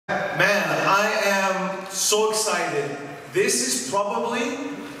so excited. This is probably,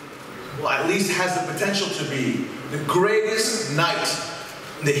 well, at least has the potential to be, the greatest night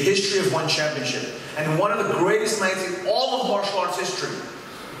in the history of One Championship. And one of the greatest nights in all of martial arts history.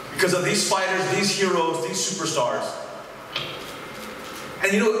 Because of these fighters, these heroes, these superstars.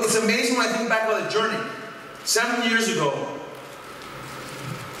 And you know, it's amazing when I think back about the journey. 7 years ago,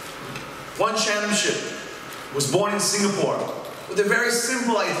 One Championship was born in Singapore with a very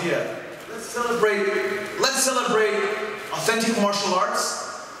simple idea. Let's celebrate authentic martial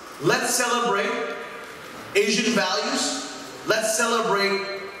arts. Let's celebrate Asian values. Let's celebrate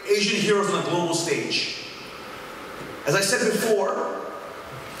Asian heroes on the global stage. As I said before,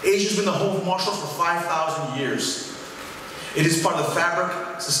 Asia's been the home of martial arts for 5,000 years. It is part of the fabric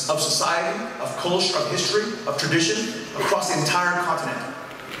of society, of culture, of history, of tradition, across the entire continent.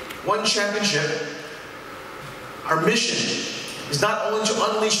 One Championship, our mission is not only to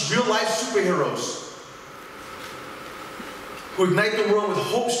unleash real-life superheroes who ignite the world with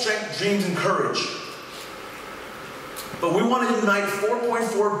hope, strength, dreams, and courage, but we want to unite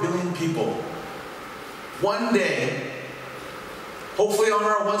 4.4 billion people. One day, hopefully on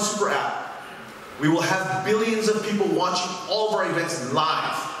our One Super app, we will have billions of people watching all of our events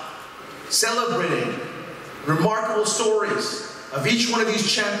live, celebrating remarkable stories of each one of these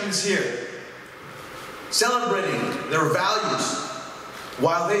champions here, celebrating their values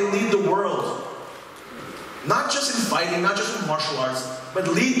while they lead the world, not just in fighting, not just in martial arts, but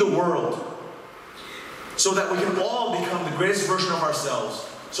lead the world, so that we can all become the greatest version of ourselves,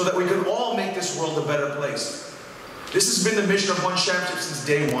 so that we can all make this world a better place. This has been the mission of One Championship since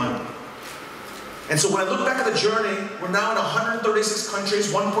day one. And so when I look back at the journey, we're now in 136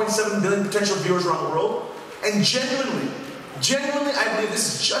 countries, 1.7 billion potential viewers around the world, and genuinely, I believe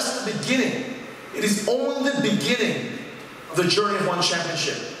this is just the beginning. It is only the beginning of the journey of One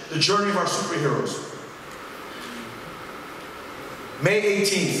Championship, the journey of our superheroes. May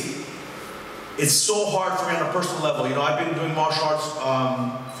 18th. It's so hard for me on a personal level. You know, I've been doing martial arts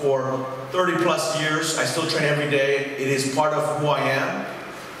for 30 plus years. I still train every day. It is part of who I am.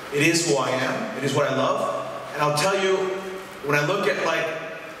 It is who I am. It is what I love. And I'll tell you, when I look at like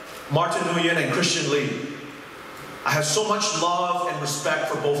Martin Nguyen and Christian Lee, I have so much love and respect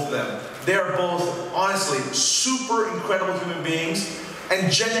for both of them. They are both, honestly, super incredible human beings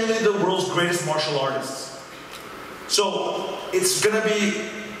and genuinely the world's greatest martial artists. So it's going to be,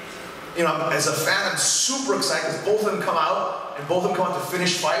 you know, as a fan, I'm super excited because both of them come out, and both of them come out to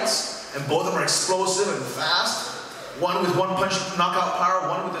finish fights, and both of them are explosive and fast. One with one punch knockout power,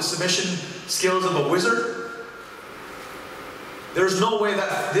 one with the submission skills of a wizard. There's no way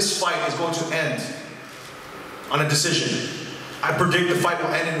that this fight is going to end on a decision. I predict the fight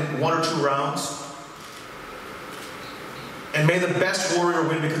will end in 1 or 2 rounds. And may the best warrior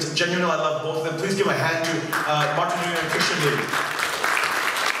win, because genuinely I love both of them. Please give a hand to Martin Nguyen and Christian Lee.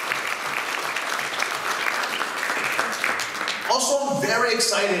 Also, I'm very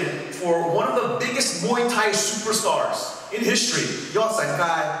excited for one of the biggest Muay Thai superstars in history,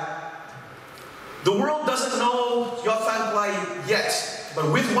 Yodsanklai. The world doesn't know Yodsanklai yet,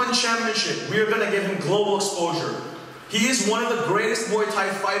 but with One Championship, we are going to give him global exposure. He is one of the greatest Muay Thai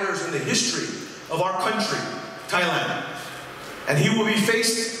fighters in the history of our country, Thailand. And he will be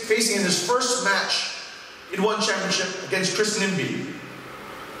facing in his first match in One Championship against Chris Nimby.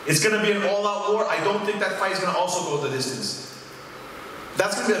 It's going to be an all-out war. I don't think that fight is going to also go the distance.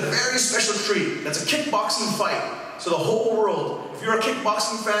 That's going to be a very special treat. That's a kickboxing fight. So the whole world, if you're a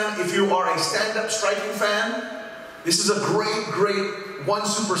kickboxing fan, if you are a stand-up striking fan, this is a great, great One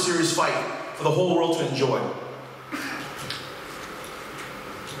Super Series fight for the whole world to enjoy.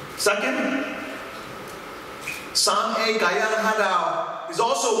 Second, Gaiyanghadao is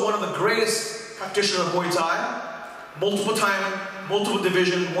also one of the greatest practitioners of Muay Thai, multiple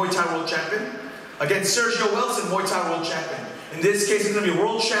division Muay Thai world champion, against Sergio Wielzen, Muay Thai world champion. In this case, it's going to be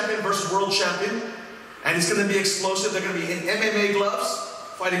world champion versus world champion, and it's going to be explosive. They're going to be in MMA gloves,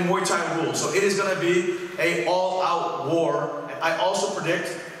 fighting Muay Thai rules. So it is going to be an all-out war. And I also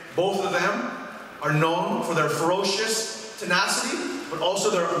predict both of them are known for their ferocious tenacity, but also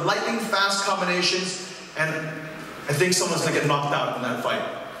their lightning-fast combinations, and I think someone's going to get knocked out in that fight.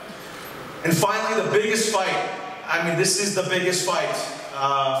 And finally, the biggest fight. I mean, this is the biggest fight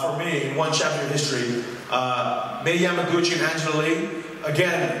for me in One Championship history. Mei Yamaguchi and Angela Lee.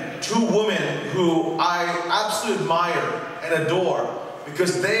 Again, 2 women who I absolutely admire and adore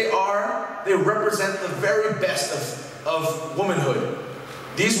because they represent the very best of womanhood.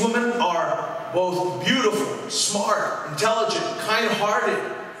 These women are both beautiful, smart, intelligent,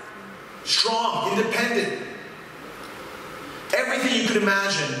 kind-hearted, strong, independent. Everything you could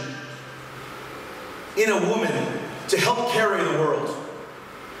imagine in a woman to help carry the world.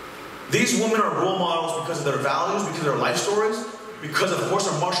 These women are role models because of their values, because of their life stories, because of course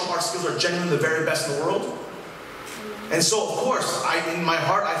their martial arts skills are genuinely the very best in the world. And so of course, in my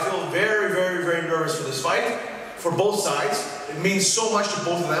heart, I feel very, very, very nervous for this fight, for both sides. It means so much to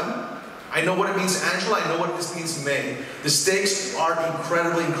both of them. I know what it means to Angela, I know what this means to Mei. The stakes are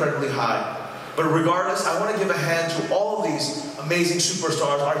incredibly, incredibly high. But regardless, I want to give a hand to all of these amazing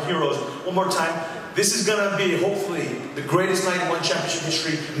superstars, our heroes. One more time, this is going to be, hopefully, the greatest night in One Championship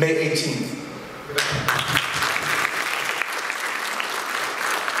history, May 18th.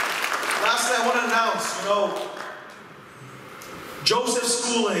 Lastly, I want to announce, Joseph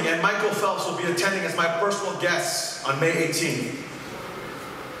Schooling and Michael Phelps will be attending as my personal guests on May 18th.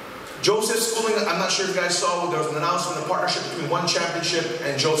 Joseph Schooling, I'm not sure if you guys saw, there was an announcement of a partnership between One Championship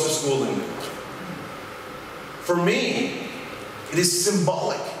and Joseph Schooling. For me, it is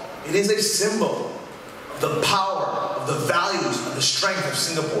symbolic. It is a symbol of the power, of the values, of the strength of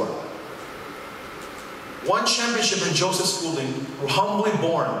Singapore. One Championship and Joseph Schooling were humbly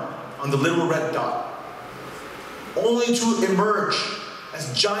born on the little red dot, only to emerge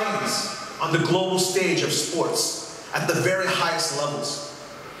as giants on the global stage of sports at the very highest levels,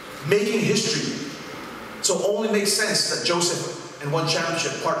 making history. So it only makes sense that Joseph and One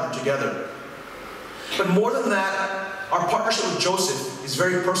Championship partnered together. But more than that, our partnership with Joseph is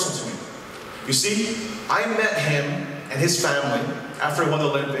very personal to me. You see, I met him and his family after he won the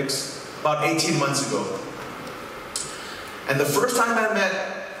Olympics about 18 months ago. And the first time I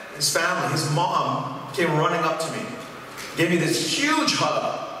met his family, his mom came running up to me, gave me this huge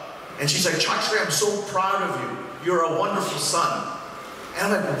hug, and she's like, "Chatri, I'm so proud of you. You're a wonderful son." And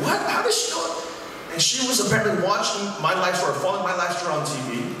I'm like, "What? How does she know it?" And she was apparently watching my life story, following my life story on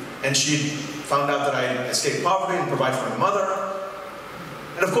TV, and she found out that I escaped poverty and provided for my mother.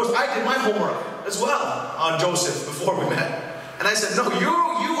 And of course, I did my homework as well on Joseph before we met. And I said, "No,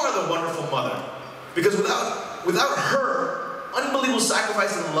 you are the wonderful mother." Because without her unbelievable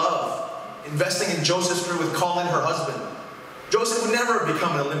sacrifice and love, investing in Joseph's career with Colin, her husband, Joseph would never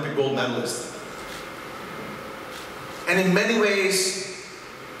become an Olympic gold medalist. And in many ways,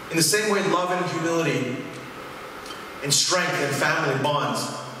 in the same way love and humility and strength and family bonds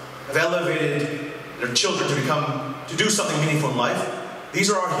have elevated their children to do something meaningful in life, these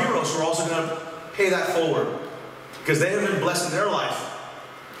are our heroes who are also going to pay that forward because they have been blessed in their life.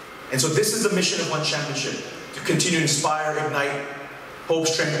 And so this is the mission of One Championship, to continue to inspire, ignite hope,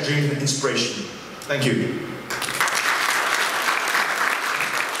 strength, dreams, and inspiration. Thank you.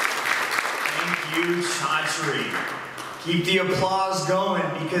 Thank you, Chatri. Keep the applause going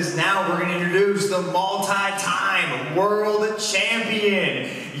because now we're going to introduce the multi-time world champion,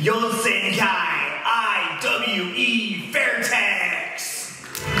 Yodsanklai, IWE Fairtax.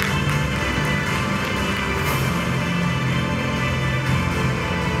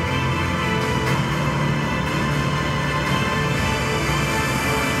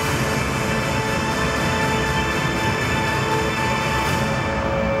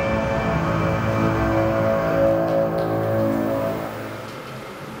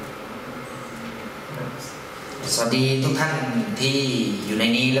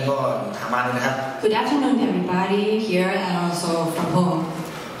 Good afternoon, everybody here and also from home.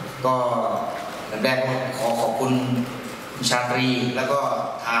 ก็แรกขอขอบคุณคุณชาตรีแล้วก็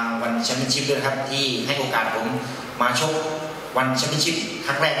ทางวันแชมเปี้ยนชิพด้วยครับที่ให้โอกาสผมมาชกวันแชมเปี้ยนชิพค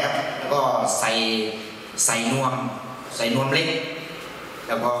รั้งแรกครับแล้วก็ใส่นวมเล็กแ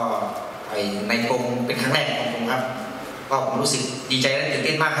ล้วก็ในกรงเป็นครั้งแรกของผมครับก็ผมรู้สึกดีใจและตื่นเ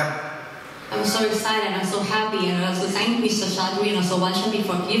ต้นมากครับ I'm so excited, I'm so happy, and I also thank Mr. Chatri and also One Champion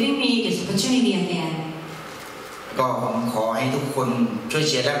for giving me this opportunity again. ก็ผมขอให้ทุกคนช่วยเ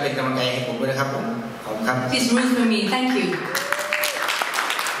ชียร์และเป็นกำลังใจให้ผมด้วยนะครับผมขอบคุณครับ Please root for me, thank you.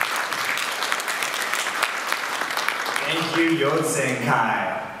 Thank you, Yodsanklai.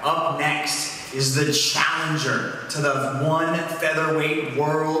 Up next is the challenger to the one featherweight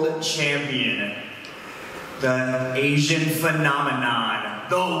world champion, the Asian phenomenon,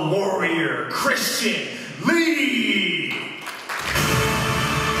 the warrior Christian Lee.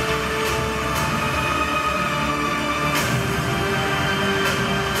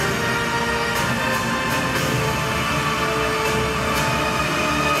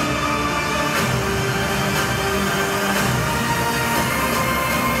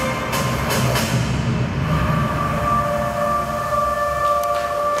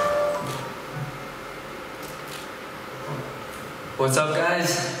 What's up,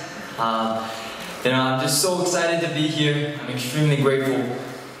 guys? I'm just so excited to be here. I'm extremely grateful.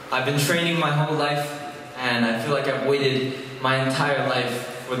 I've been training my whole life, and I feel like I've waited my entire life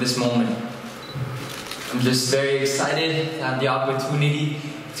for this moment. I'm just very excited to have the opportunity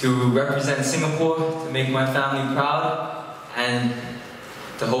to represent Singapore, to make my family proud, and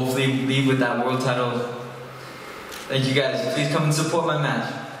to hopefully leave with that world title. Thank you guys. Please come and support my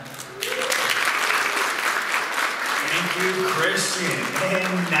match. Thank you, Christian.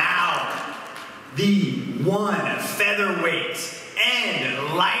 And now, the one featherweight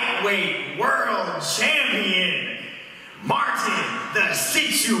and lightweight world champion, Martin the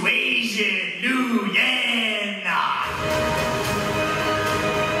Situation Nguyen.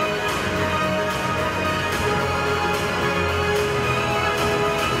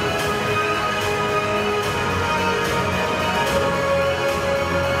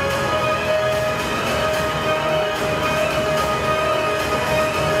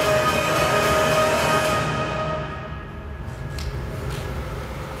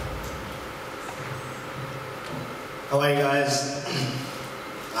 How are you guys?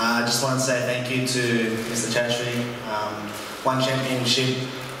 I just want to say thank you to Mr. Chatri. One championship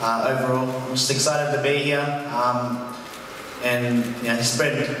overall. I'm just excited to be here and he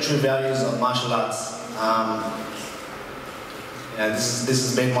spread true values of martial arts. This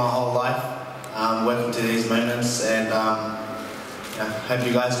has been my whole life, working to these moments, and hope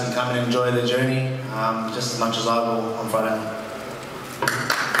you guys can come and enjoy the journey just as much as I will on Friday.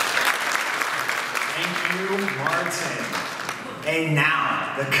 Martin. And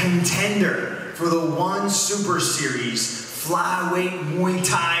now, the contender for the One Super Series Flyweight Muay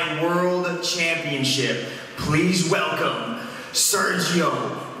Thai World Championship. Please welcome Sergio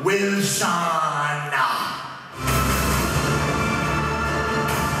Wielzen.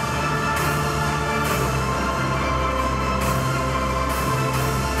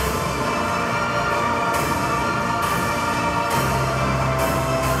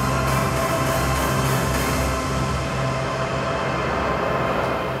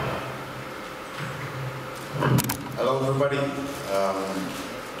 Everybody,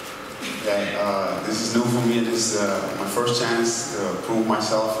 this is new for me. This is my first chance to prove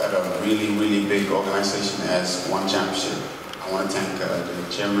myself at a really, really big organization as one championship. I want to thank the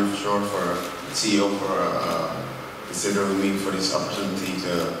chairman for sure, for the CEO for considering me for this opportunity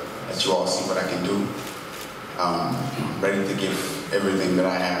to let you all see what I can do. I'm ready to give everything that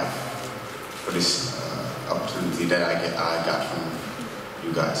I have for this opportunity that I got from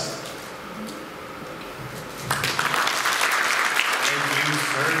you guys.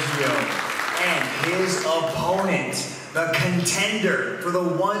 Sergio and his opponent, the contender for the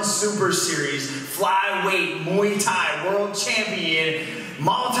One Super Series Flyweight Muay Thai World Champion,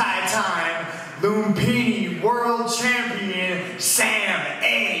 multi-time Lumpini World Champion, Sam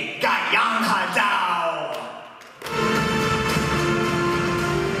A. Gaiyanghadao.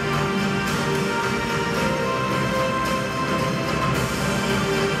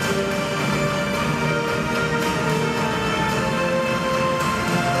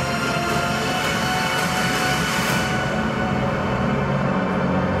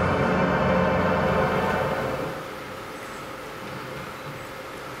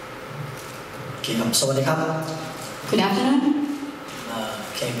 Good afternoon.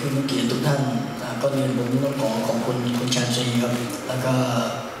 แขกผู้มีเกียรติทุกท่านก่อนอื่นผมต้องขอบคุณคุณชาตรีครับแล้วก็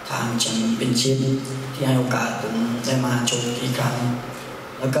ทางแชมเปี้ยนชิพที่ให้โอกาสผมได้มาชกอีกครั้ง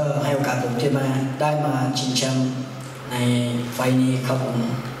แล้วก็ให้โอกาสผมที่ได้มาชิงแชมป์ในไฟล์นี้ครับผม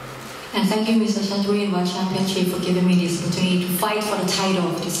And thank you, Mr. Chatri and World Championship, for giving me this opportunity to fight for the title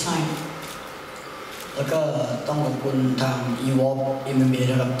this time. แล้วก็ต้องขอบคุณทาง EWOP MMA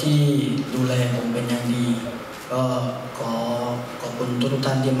นะครับที่ดูแลผมเป็นอย่างดีก็ขอบคุณทุก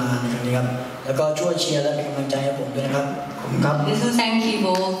ท่านที่มาในครั้งนี้ครับแล้วก็ช่วยเชียร์และเป็นกำลังใจให้ผมด้วยนะครับขอบคุณครับ This is thank you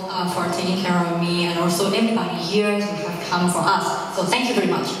both for taking care of me and also everybody here who have come for us. So thank you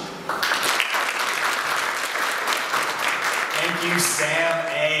very much. Thank you, Sam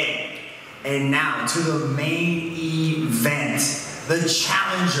A. And now to the main event. The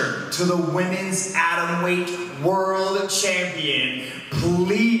challenger to the women's atomweight world champion.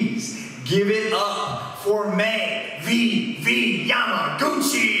 Please give it up for Mei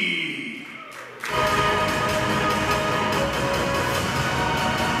Yamaguchi.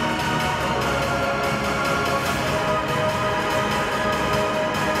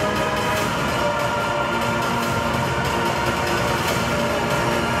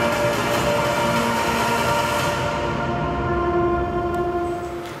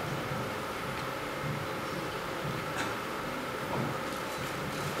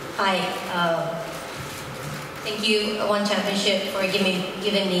 Hi, thank you, One Championship, for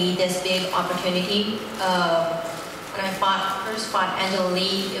giving me this big opportunity. When I first fought Angela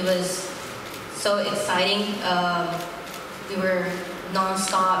Lee, it was so exciting. We were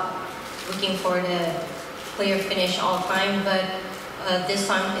non-stop looking for the clear finish all time, but this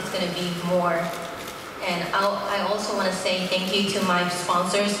time it's going to be more. And I also want to say thank you to my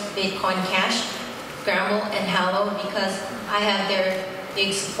sponsors, Bitcoin Cash, Scramble, and Hallow, because I have their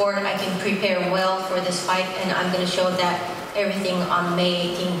big support. I can prepare well for this fight, and I'm going to show that everything on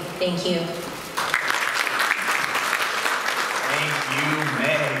May 18th. Thank you. Thank you,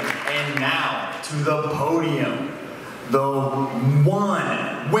 Mei. And now to the podium, the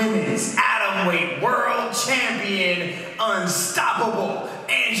one women's atomweight world champion, unstoppable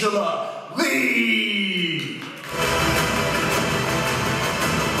Angela Lee.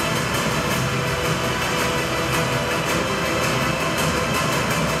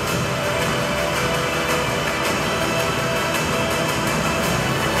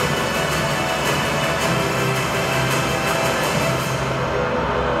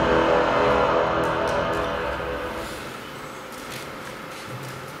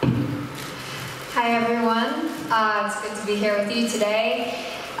 Hi everyone, it's good to be here with you today.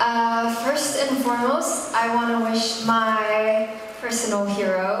 First and foremost, I want to wish my personal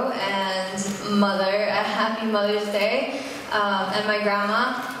hero and mother a happy Mother's Day, and my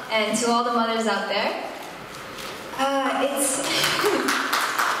grandma, and to all the mothers out there.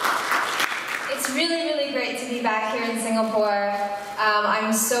 It's really, really great to be back here in Singapore.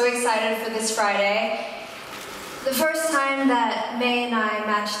 I'm so excited for this Friday. The first time that Mei and I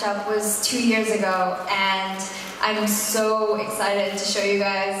matched up was 2 years ago, and I'm so excited to show you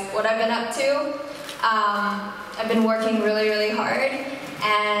guys what I've been up to. I've been working really, really hard,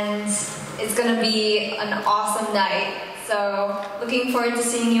 and it's gonna be an awesome night. So, looking forward to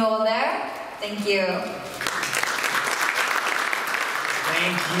seeing you all there. Thank you.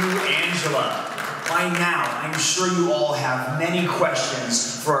 Thank you, Angela. By now, I'm sure you all have many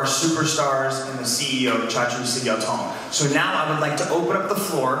questions for our superstars and the CEO, Chatri Sityodtong. So now I would like to open up the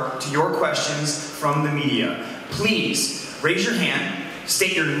floor to your questions from the media. Please raise your hand,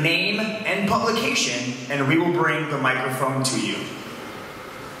 state your name and publication, and we will bring the microphone to you.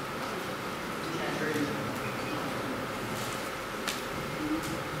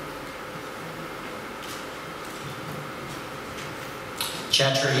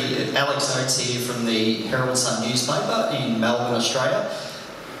 Chatri, Alex Oates here from the Herald Sun newspaper in Melbourne, Australia.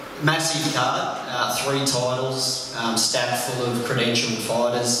 Massive card, 3 titles, stacked full of credentialed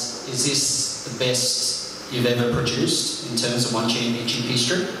fighters. Is this the best you've ever produced in terms of one championship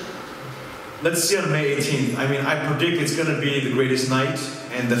history? Let's see on May 18th. I mean, I predict it's going to be the greatest night,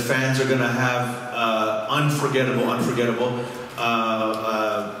 and the fans are going to have unforgettable.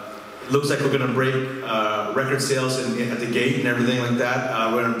 It looks like we're going to break record sales at the gate and everything like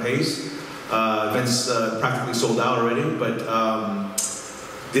that. We're on pace. Events practically sold out already, but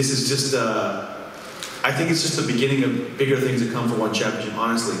this is just, I think it's just the beginning of bigger things that come for one championship,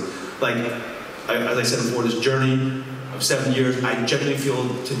 honestly. Like, as I said before, this journey of 7 years, I genuinely feel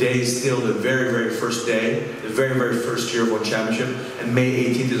today is still the very, very first day, the very, very first year of one championship, and May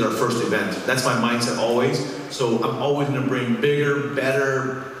 18th is our first event. That's my mindset always. So I'm always going to bring bigger,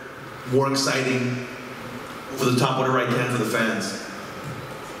 better, more exciting, over the top, whatever I can for the fans.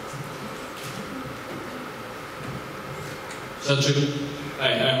 Chatri,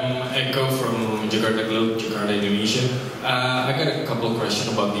 I'm Eko from Jakarta Globe, Jakarta, Indonesia. I got a couple of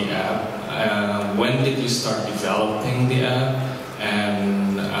questions about the app. When did you start developing the app?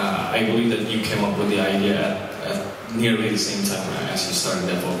 And I believe that you came up with the idea at nearly the same time as you started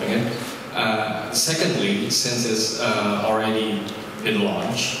developing it. Secondly, since it's already been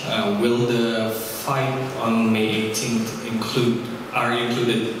launched, will the fight on May 18th are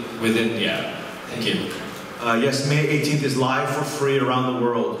included within the app? Thank you. Yes, May 18th is live for free around the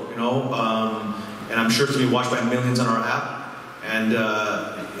world, you know, and I'm sure it's going to be watched by millions on our app. And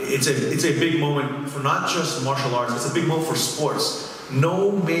it's a big moment for not just martial arts, it's a big moment for sports.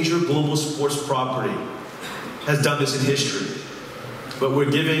 No major global sports property has done this in history. But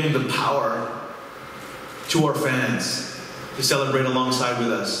we're giving the power to our fans to celebrate alongside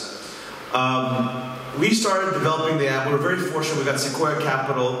with us. We started developing the app. We were very fortunate. We got Sequoia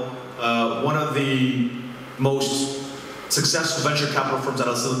Capital, one of the most successful venture capital firms out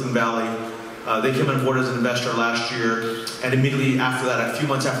of Silicon Valley. They came on board as an investor last year, and immediately after that, a few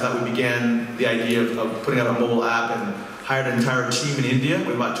months after that, we began the idea of putting out a mobile app and hired an entire team in India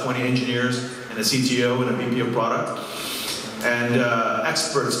with about 20 engineers and a CTO and a VP of product, and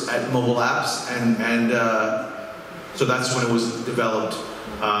experts at mobile apps, and so that's when it was developed.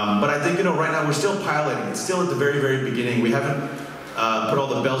 But I think, you know, right now we're still piloting. It's still at the very, very beginning. We haven't put all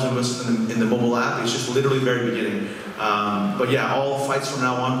the bells and whistles in the mobile app. It's just literally the very beginning. But yeah, all fights from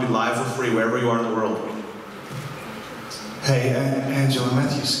now on will be live for free wherever you are in the world. Hey, Angela,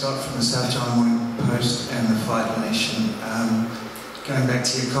 Matthew Scott from the South China Morning Post and the Fight Nation. Going back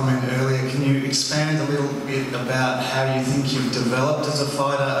to your comment earlier, can you expand a little bit about how you think you've developed as a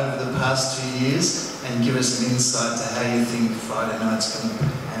fighter over the past 2 years and give us an insight to how you think Friday night's going to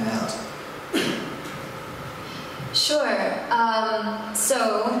pan out? Sure. So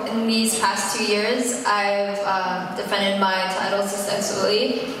in these past 2 years, I've defended my title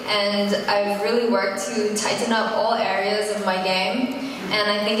successfully, and I've really worked to tighten up all areas of my game, and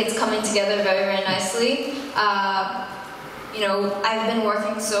I think it's coming together very, very nicely. I've been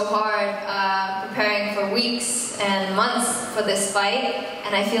working so hard, preparing for weeks and months for this fight,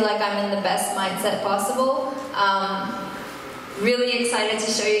 and I feel like I'm in the best mindset possible. Really excited to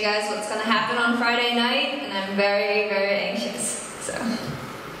show you guys what's going to happen on Friday night, and I'm very, very anxious. So.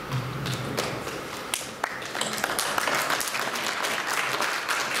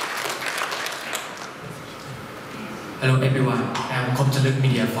 Hello everyone, I am Chatri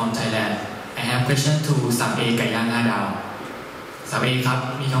Media from Thailand. I have a question to 3A Gaiyanghadao. 3A ครับ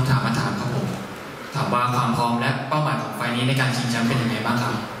มีคำถามมาถามครับผมถามว่าความพร้อมและเป้าหมายของไฟล์นี้ในการชิงแชมป์เป็นยังไงบ้างค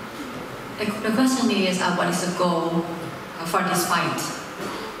รับ The question is what is the goal for this fight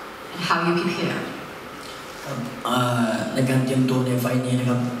and how you prepare? ในการเตรียมตัวในไฟล์นี้นะ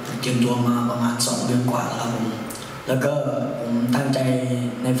ครับเตรียมตัวมาประมาณ2 เดือนกว่าแล้วครับผมแล้วก็ผมตั้งใจ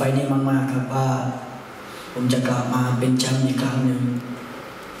ในไฟล์นี้มากๆครับว่าผมจะกลับมาเป็นแชมป์อีกครั้งหนึ่ง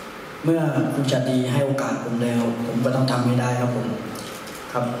เมื่อคุณชาตรีให้โอกาสผมแล้วผมก็ต้องทำให้ได้ครับผม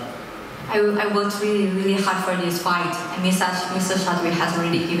ครับ I worked really, really hard for this fight, and Mr. Chatri has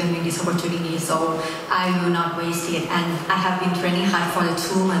already given me this opportunity, so I will not waste it. And I have been training hard for the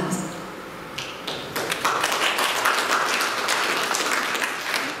 2 months.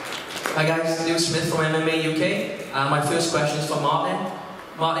 Hi guys, Lou Smith from MMA UK. My first question is for Martin.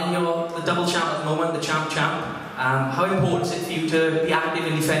 Martin, you're the double champ at the moment, the champ. How important is it for you to be active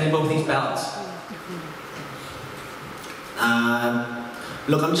in defending both these belts?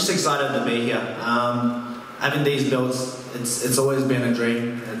 Look, I'm just excited to be here. Having these belts, it's always been a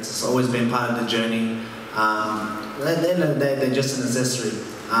dream. It's always been part of the journey. At the end of the day, they're just an accessory.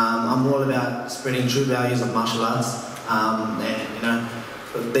 I'm all about spreading true values of martial arts.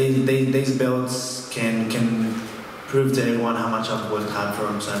 These belts can prove to everyone how much I've worked hard for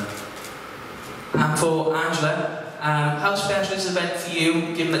them. So. And for Angela, how special is this event for you,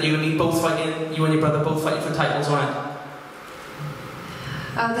 given that you and your brother both fighting for titles on it?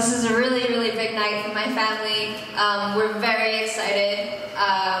 This is a really, really big night for my family. We're very excited.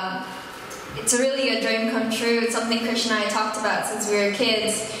 It's really a dream come true. It's something Christian and I talked about since we were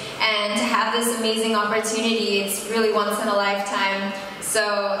kids. And to have this amazing opportunity, it's really once in a lifetime. So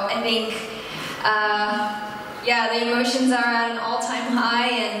I think, the emotions are at an all-time high,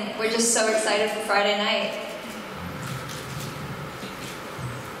 and we're just so excited for Friday night.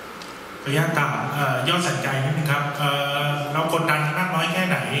 ขออนุญาตถามยอดสัญใจนิดนึงครับเรากดดันมากน้อยแค่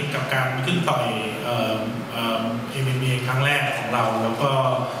ไหนกับการขึ้นต่อยMMA ครั้งแรกของเราแล้วก็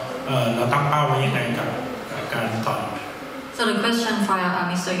เราตั้งเป้าไว้ยังไงกับการต่อย So the question for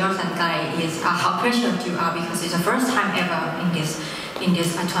Mr. Yodsanklai is how pressured you are because it's the first time ever in this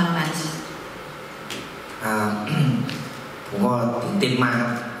tournament. ผมก็ตื่นเต้นมากครั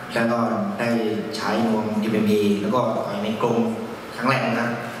บแล้วก็ได้ใช้นวม MMA แล้วก็ต่อยในกรงครั้งแรกนะครั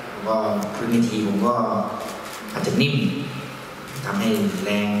บก็พื้นวิธีผมก็อาจจะนิ่มทำให้แ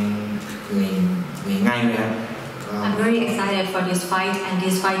รงเหนื่อยง่ายเลยครับ I'm very excited for this fight, and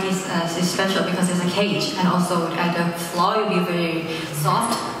this fight is special because it's a cage, and also the floor will be very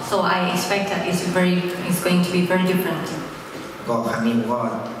soft. So I expect that it's going to be very different. ก็ครั้งนี้ผมก็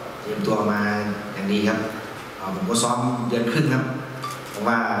เตรียมตัวมาอย่างดีครับผมก็ซ้อมเดือนครึ่งครับผม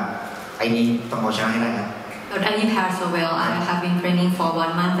ว่าไอ้นี้ต้องเอาชนะให้ได้ครับ But I prepared so well. I have been training for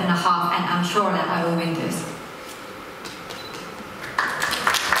 1.5 months, and I'm sure that I will win this.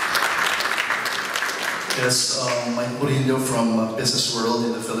 Yes, Mike Murillo from Business World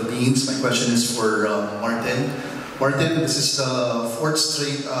in the Philippines. My question is for Martin. Martin, this is the 4th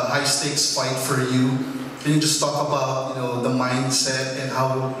straight high-stakes fight for you. Can you just talk about the mindset and how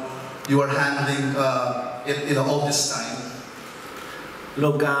you are handling it all this time?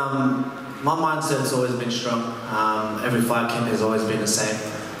 Look, my mindset's always been strong. Every fight camp has always been the same.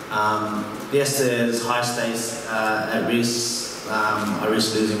 Yes, there's high stakes at risk. I risk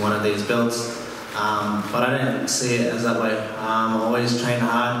losing one of these belts. But I don't see it as that way. I always train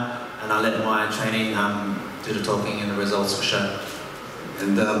hard, and I let my training do the talking and the results for sure.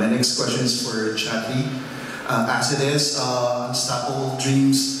 And my next question is for Chatri. As it is, Unstoppable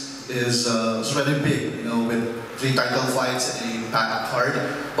Dreams is really big, with 3 title fights and a packed card.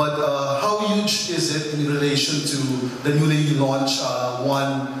 But how huge is it in relation to the newly launched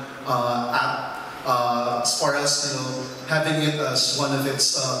One app, as far as having it as one of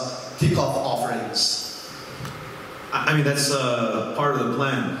its kickoff offerings? I mean, that's part of the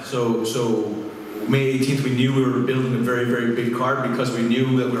plan. So May 18th, we knew we were building a very, very big card because we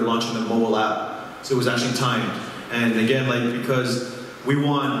knew that we were launching the mobile app. So it was actually timed. And again, because we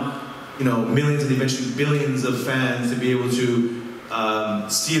want, millions and eventually billions of fans to be able to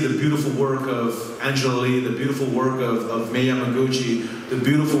see the beautiful work of Angela Lee, the beautiful work of Mei Yamaguchi, the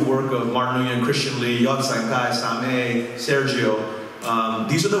beautiful work of Martin Nguyen, Christian Lee, Yodsanklai, Samei, Sergio.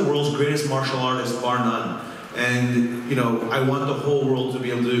 These are the world's greatest martial artists, bar none. And I want the whole world to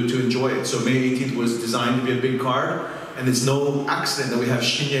be able to enjoy it. So May 18th was designed to be a big card, and it's no accident that we have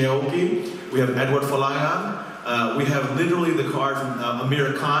Shinya Aoki, we have Edward Falayan, we have literally the card from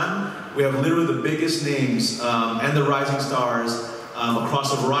Amir Khan, we have literally the biggest names and the rising stars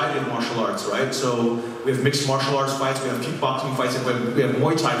across a variety of martial arts, right? So we have mixed martial arts fights, we have kickboxing fights, and we have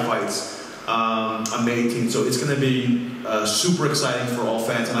Muay Thai fights on May 18th. So it's going to be super exciting for all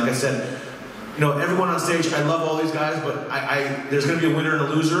fans. And like I said, everyone on stage, I love all these guys, but there's going to be a winner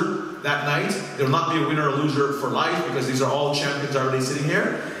and a loser that night. There will not be a winner or a loser for life because these are all champions already sitting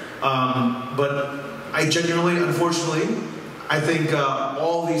here. But I genuinely, unfortunately, I think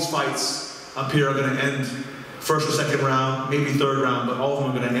all these fights up here are going to end first or second round, maybe third round, but all of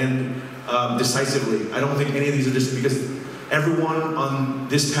them are going to end decisively. I don't think any of these are just because everyone on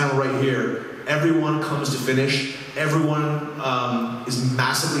this panel right here, everyone comes to finish. Everyone is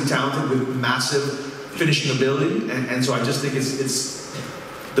massively talented with massive finishing ability, and so I just think it's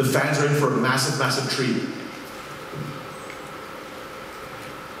the fans are in for a massive, massive treat.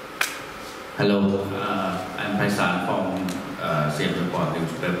 Hello, I'm Paisan from Sityodtong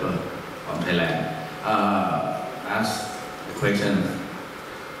newspaper from Thailand. Ask the question,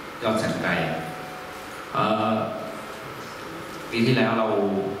 Yodsanklai. ปีที่แล้วเรา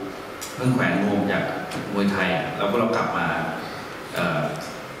เพิ่งแขวนนวมจากมวยไทยแล้วก็เรากลับมา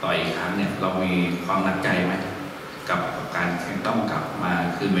ต่อยอีกครั้งเนี่ยเรามีความหนักใจไหมกับการต้องกลับมา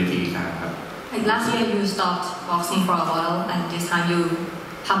คืนเวทีอีกครั้งครับ Like last year you stopped boxing for a while and this time you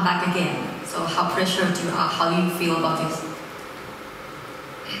come back again. So how pressured you are? How do you feel about this?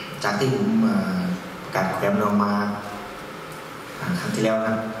 จากที่ผมประกาศแขวนนวมมาครั้งที่แล้วน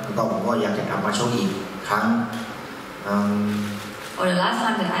ะแล้วก็ผมก็อยากจะกลับมาชกอีกครั้ง Or the last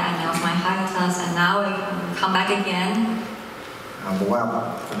time that I announced my height class and now I come back again. ผมว่า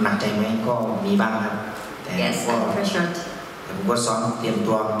ผมหนักใจไหมก็มีบ้างครับแต่ Yes, I'm pressured. แต่ผมก็ซ้อมเตรียม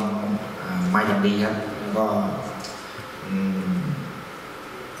ตัวมาอย่างดีครับแล้วก็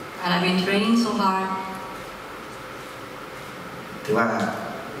And I've been training so hard. ถือว่า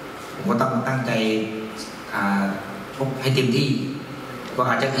ผมก็ต้องตั้งใจชกให้เต็มที่ก็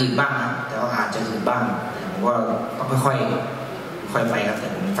อาจจะขืนบ้างครับแต่ว่าอาจจะขืนบ้างแต่ผมก็ต้องค่อยไปครับแต่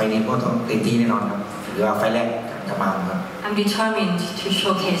ผมไฟนี้ก็ต้องเต็มที่แน่นอนครับหรือว่าไฟแรกจะมาครับ I'm determined to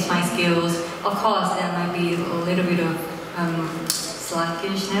showcase my skills. Of course, there might be a little bit of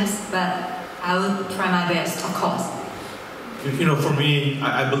sluggishness, but I will try my best, of course. For me,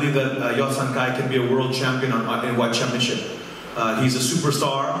 I believe that Yodsanklai can be a world champion in White Championship. He's a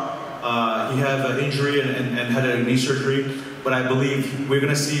superstar. He had an injury and had a knee surgery, but I believe we're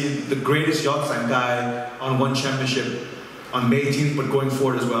going to see the greatest Yodsanklai on One Championship on May 18th, but going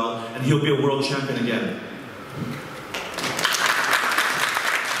forward as well, and he'll be a world champion again.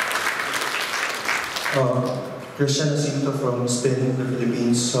 Christian Jacinto from Spain, the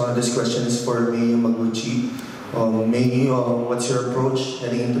Philippines. This question is for Mei Yamaguchi. Mei, what's your approach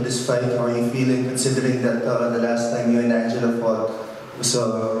heading into this fight? How are you feeling, considering that the last time you and Angela fought was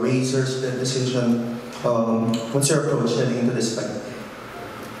a razor split decision? What's your approach heading into this fight?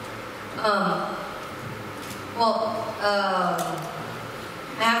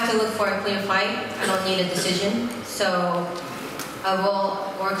 I have to look for a clear fight. I don't need a decision. So I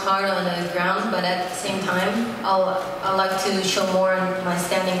will work hard on the ground, but at the same time, I'd like to show more on my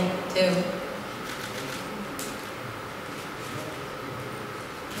standing too.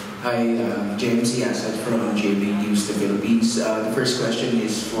 Hi, I'm James Yasat from JB News, the Philippines. The first question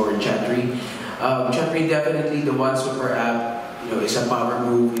is for Chatri. Chatri, definitely the One Super app, is a power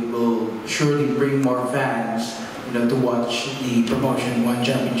move. It will surely bring more fans, to watch the promotion One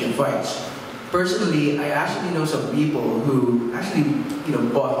Championship fights. Personally, I actually know some people who actually,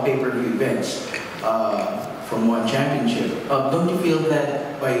 bought pay-per-view events from One Championship. Don't you feel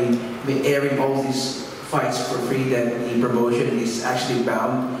that by airing all these fights for free, that the promotion is actually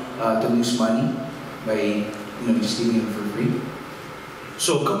bound to lose money by, just giving it for free?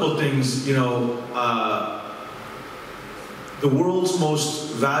 So a couple of things, The world's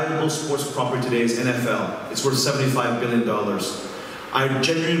most valuable sports property today is NFL. It's worth $75 billion. I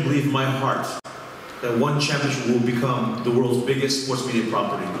genuinely believe in my heart that one championship will become the world's biggest sports media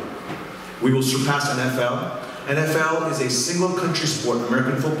property. We will surpass NFL. NFL is a single country sport,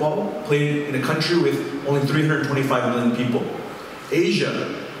 American football, played in a country with only 325 million people.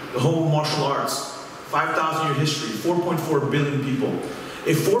 Asia, the home of martial arts, 5,000-year history, 4.4 billion people.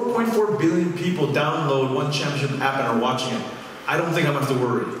 If 4.4 billion people download one championship app and are watching it, I don't think I'm going to have to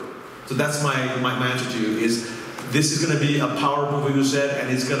worry. So that's my answer to you, is this is going to be a power move, you said,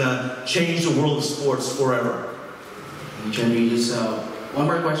 and it's going to change the world of sports forever. Chatri, just one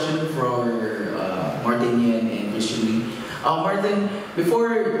more question for Martin Nguyen and Christian Lee. Martin, before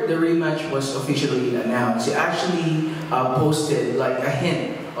the rematch was officially announced, you actually posted like a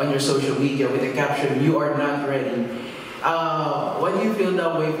hint on your social media with the caption, "You are not ready." Why do you feel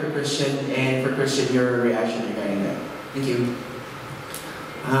that way for Christian, and for Christian, your reaction regarding that? Thank you.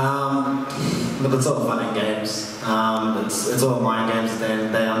 Look, it's all fun and games. It's all mind games at the end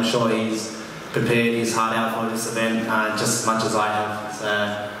of the day. I'm sure he's prepared his heart out for this event just as much as I have. So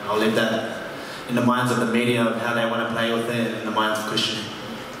I'll leave that in the minds of the media of how they want to play with it, and in the minds of Christian.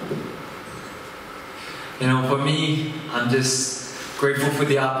 You know, for me, I'm just grateful for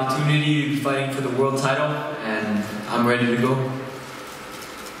the opportunity to be fighting for the world title, and I'm ready to go.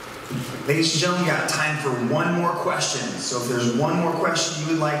 Ladies and gentlemen, we got time for one more question. So if there's one more question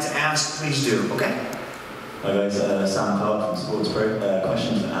you would like to ask, please do. Okay? Hi guys, Sam Clark from Sports Pro.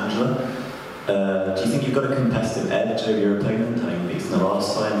 Question for Angela. Do you think you've got a competitive edge over your opponent, having beaten the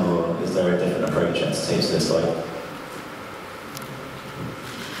last time, or is there a different approach you have to take to this fight?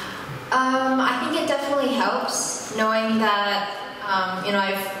 I think it definitely helps knowing that you know,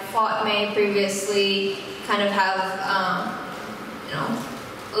 I've fought Mei previously, kind of have you know,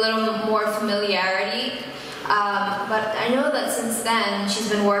 a little more familiarity. But I know that since then she's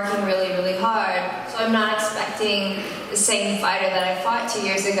been working really, really hard. So I'm not expecting the same fighter that I fought 2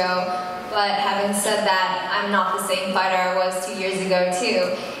 years ago. But having said that, I'm not the same fighter I was 2 years ago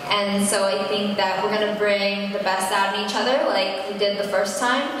too. And so I think that we're going to bring the best out in each other like we did the first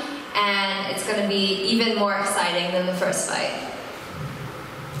time. And it's going to be even more exciting than the first fight.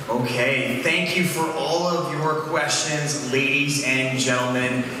 Okay, thank you for all of your questions, ladies and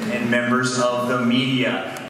gentlemen, and members of the media.